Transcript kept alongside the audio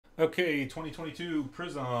Okay, 2022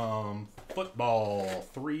 Prizm football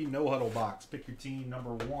 3 no huddle box. Pick your team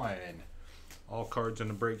number 1. All cards in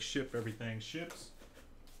the break ship. Everything ships.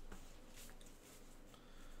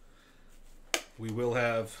 We will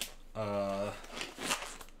have. I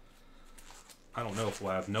don't know if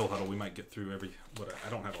we'll have no huddle. We might get through every. But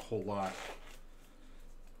I don't have a whole lot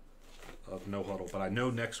of no huddle. But I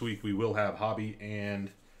know next week we will have hobby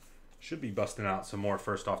and should be busting out some more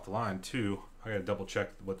first off the line too. I gotta double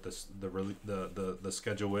check what the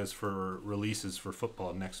schedule is for releases for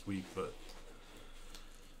football next week, but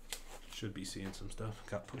should be seeing some stuff.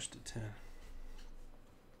 Got pushed to 10.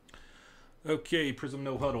 Okay, Prizm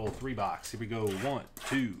no huddle 3 box. Here we go. 1,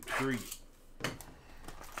 2, 3.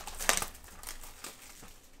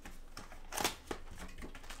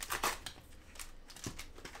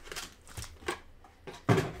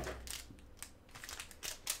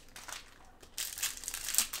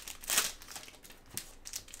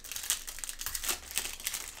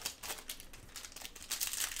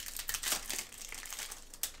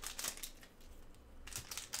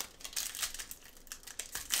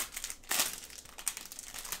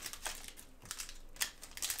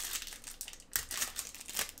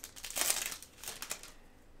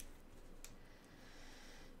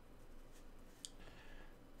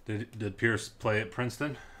 Did Pierce play at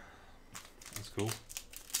Princeton? That's cool.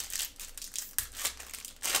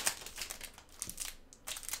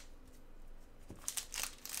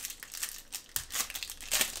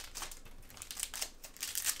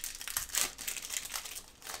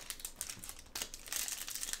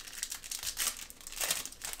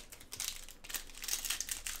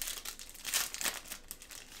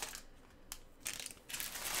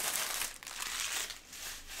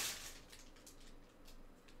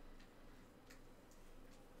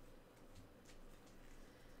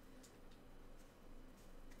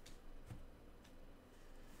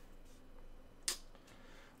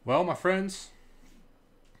 Well, my friends,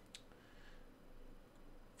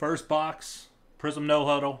 first box, Prizm no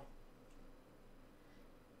huddle.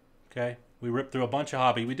 Okay, we ripped through a bunch of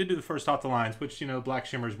hobby. We did do the first off the lines, which, you know, Black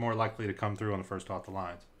Shimmer is more likely to come through on the first off the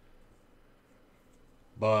lines.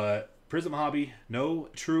 But Prizm hobby, no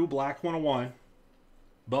true black 101.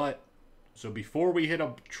 But, so before we hit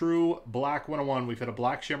a true black 101, we've hit a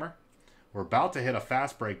Black Shimmer. We're about to hit a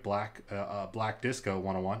fast break black, black disco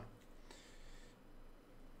 101.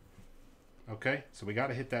 Okay, so we got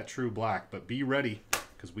to hit that true black, but be ready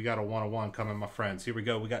because we got a 101 coming, my friends. Here we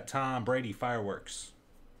go. We got Tom Brady fireworks.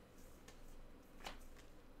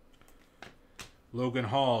 Logan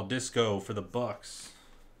Hall disco for the Bucks.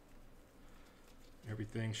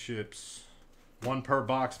 Everything ships. 1 per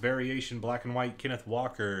box variation black and white Kenneth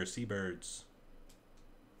Walker Seabirds.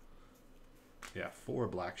 Yeah, 4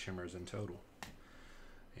 black shimmers in total.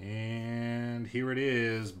 And here it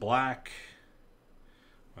is, black.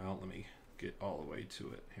 Well, let me get all the way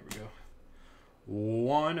to it. Here we go.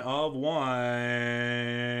 1 of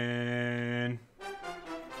 1.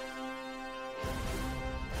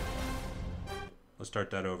 Let's start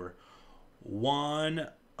that over. 1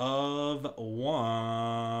 of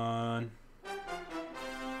 1.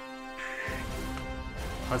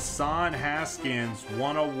 Hassan Haskins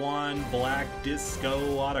 101 black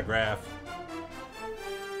disco autograph.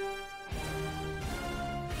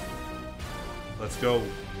 Let's go.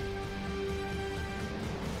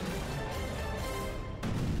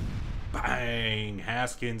 Bang!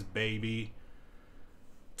 Haskins, baby.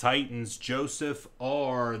 Titans, Joseph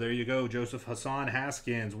R. There you go. Joseph Hassan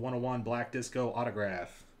Haskins, 101 Black Disco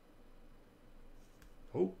autograph.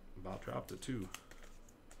 Oh, about dropped it too.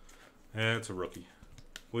 Yeah, it's a rookie.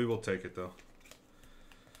 We will take it though.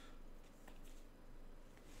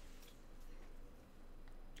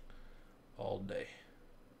 All day.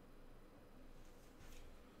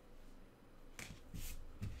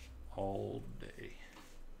 All day.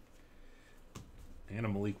 And a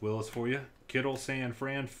Malik Willis for you. Kittle San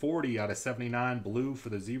Fran 40 out of 79 blue for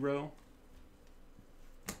the 0.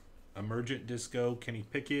 Emergent Disco Kenny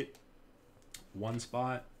Pickett 1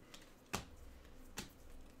 spot.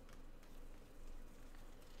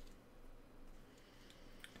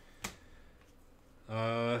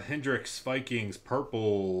 Hendricks Vikings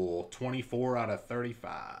purple 24 out of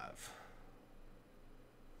 35.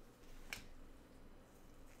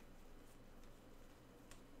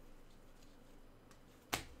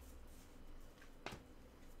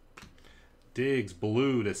 Diggs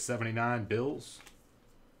blue to 79 Bills.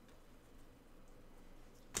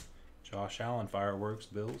 Josh Allen fireworks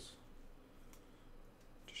Bills.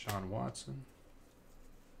 Deshaun Watson.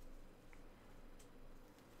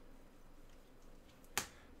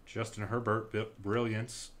 Justin Herbert,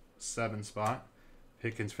 brilliance, 7 spot.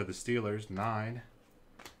 Pickens for the Steelers, 9.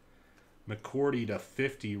 McCourty to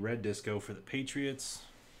 50, red disco for the Patriots.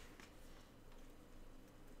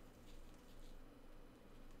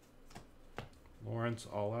 Lawrence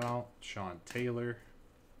all out. Sean Taylor.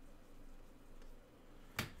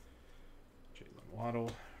 Jalen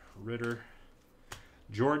Waddle. Ritter.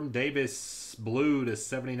 Jordan Davis, blue to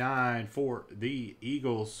 79 for the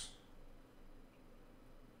Eagles.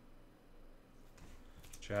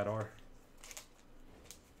 Chad R.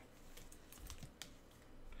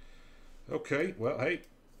 Okay, well, hey,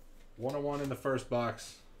 101 in the first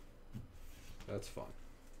box. That's fun.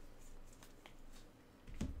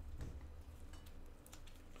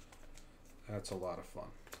 That's a lot of fun.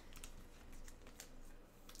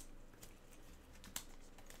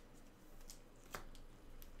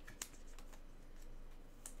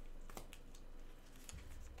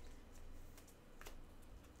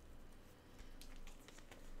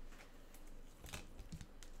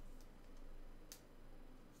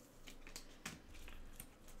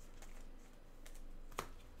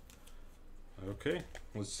 Okay,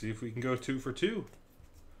 let's see if we can go 2 for 2.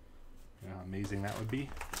 Yeah, how amazing that would be.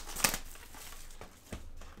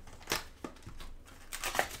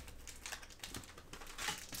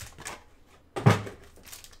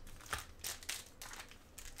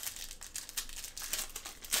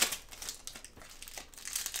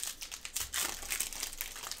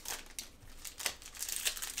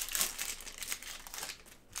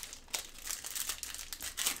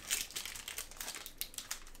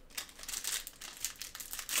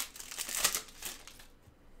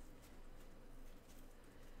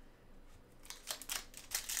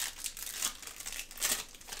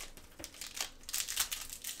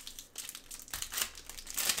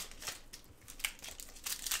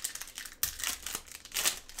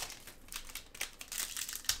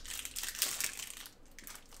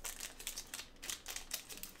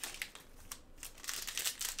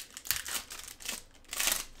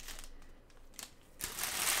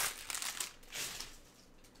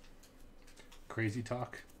 Crazy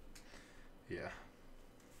talk. Yeah.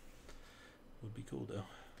 Would be cool though.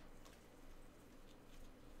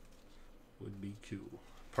 Would be cool.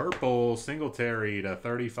 Purple Singletary to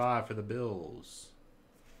 35 for the Bills.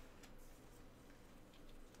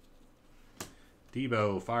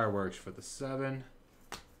 Debo Fireworks for the 7.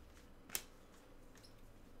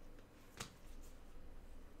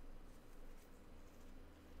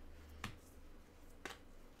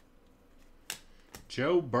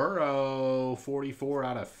 Joe Burrow, 44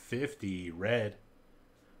 out of 50, red.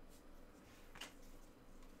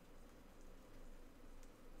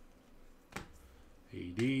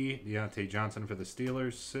 AD, Deontay Johnson for the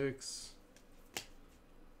Steelers, 6.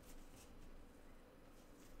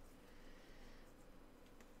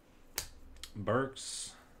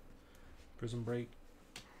 Burks, Prizm break.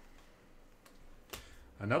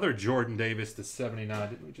 Another Jordan Davis to 79.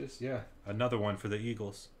 Didn't we just? Yeah, another one for the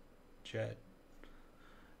Eagles. Chad.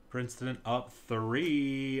 Princeton up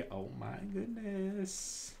 3. Oh my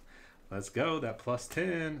goodness. Let's go. That plus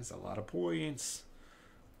 10 is a lot of points.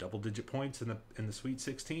 Double-digit points in the Sweet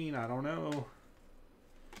 16. I don't know.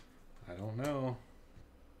 I don't know.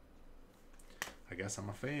 I guess I'm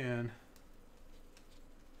a fan.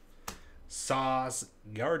 Sauce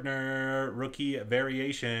Gardner, rookie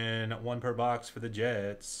variation. 1 per box for the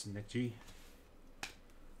Jets. Nick G.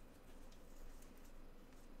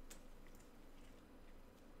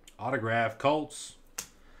 Autograph Colts.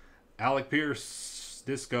 Alec Pierce,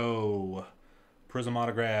 Disco. Prizm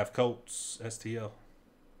autograph Colts, STL.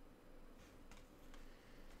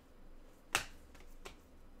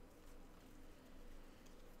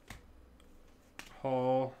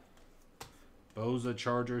 Hall. Boza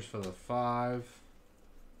Chargers for the 5.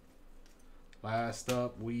 Last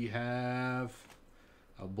up we have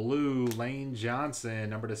a blue Lane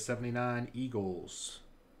Johnson, number to 79 Eagles.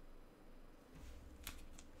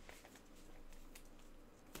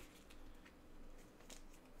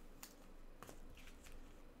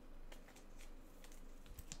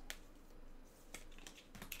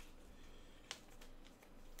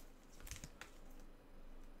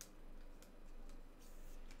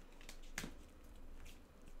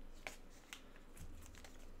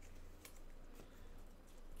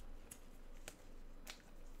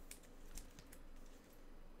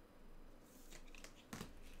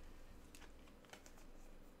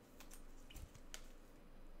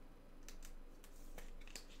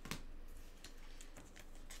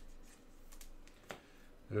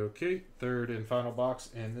 Okay, third and final box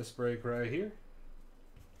in this break right here.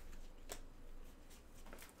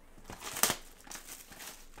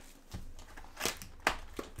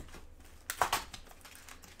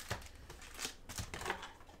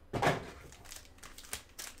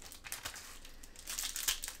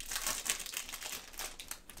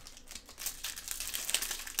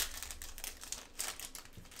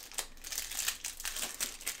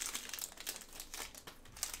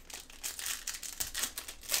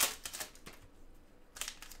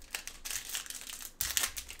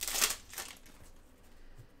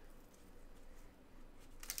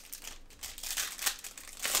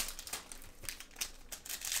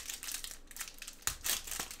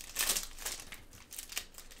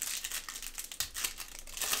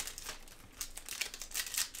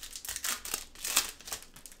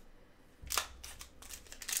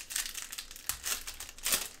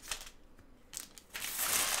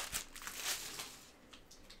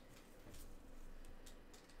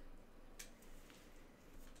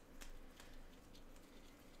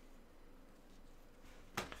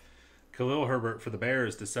 Khalil Herbert for the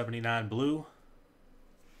Bears to 79 blue.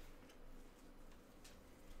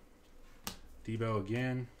 Debo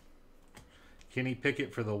again. Kenny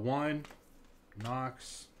Pickett for the 1.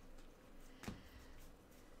 Knox.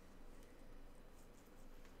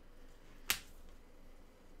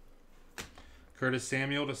 Curtis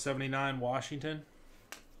Samuel to 79 Washington.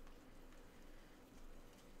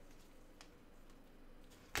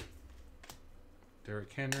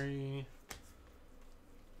 Derrick Henry.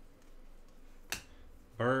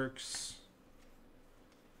 Burks.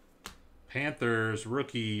 Panthers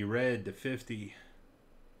rookie red to 50.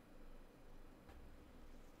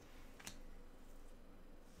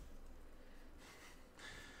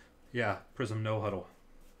 Yeah, Prizm no huddle.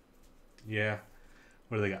 Yeah.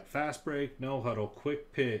 What do they got? Fast break, no huddle,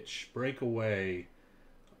 quick pitch, breakaway.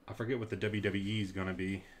 I forget what the WWE is going to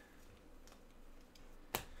be.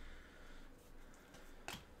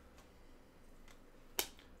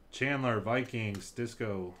 Chandler, Vikings,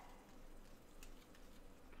 Disco.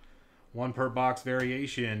 1 per box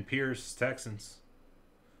variation. Pierce, Texans.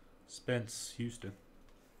 Spence, Houston.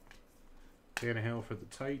 Tannehill for the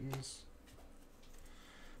Titans.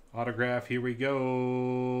 Autograph, here we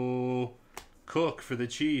go. Cook for the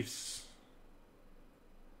Chiefs.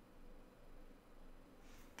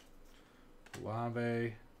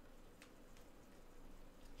 Olave.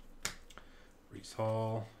 Reese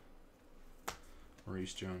Hall.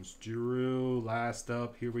 Maurice Jones-Drew. Last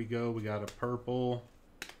up, here we go. We got a purple.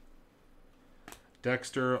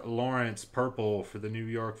 Dexter Lawrence, purple for the New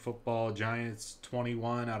York Football Giants.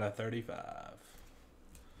 21 out of 35.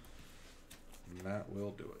 And that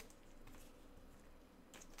will do it.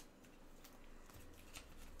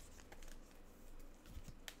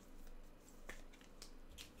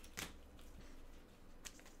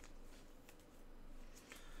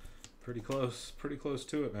 Pretty close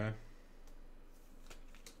to it, man.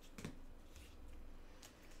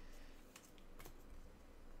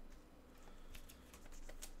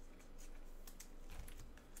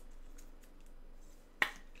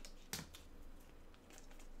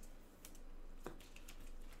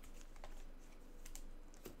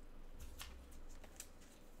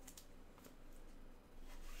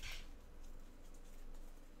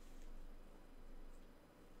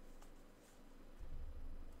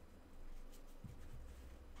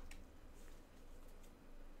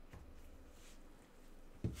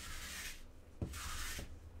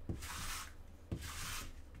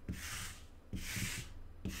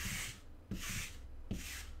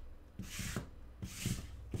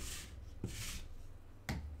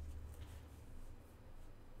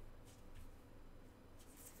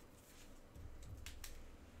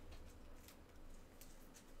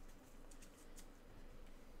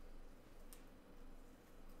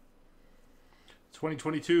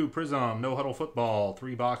 '22 Prizm No Huddle Football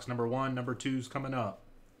 3-box number 1, number 2's coming up.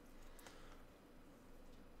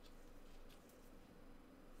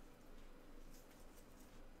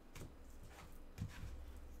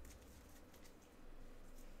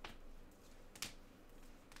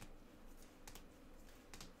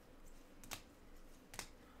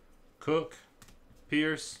 Cook,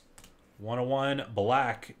 Pierce, 101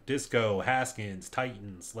 Black, Disco, Haskins,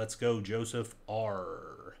 Titans. Let's go, Joseph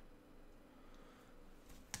R.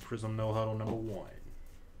 Prizm No Huddle number 1.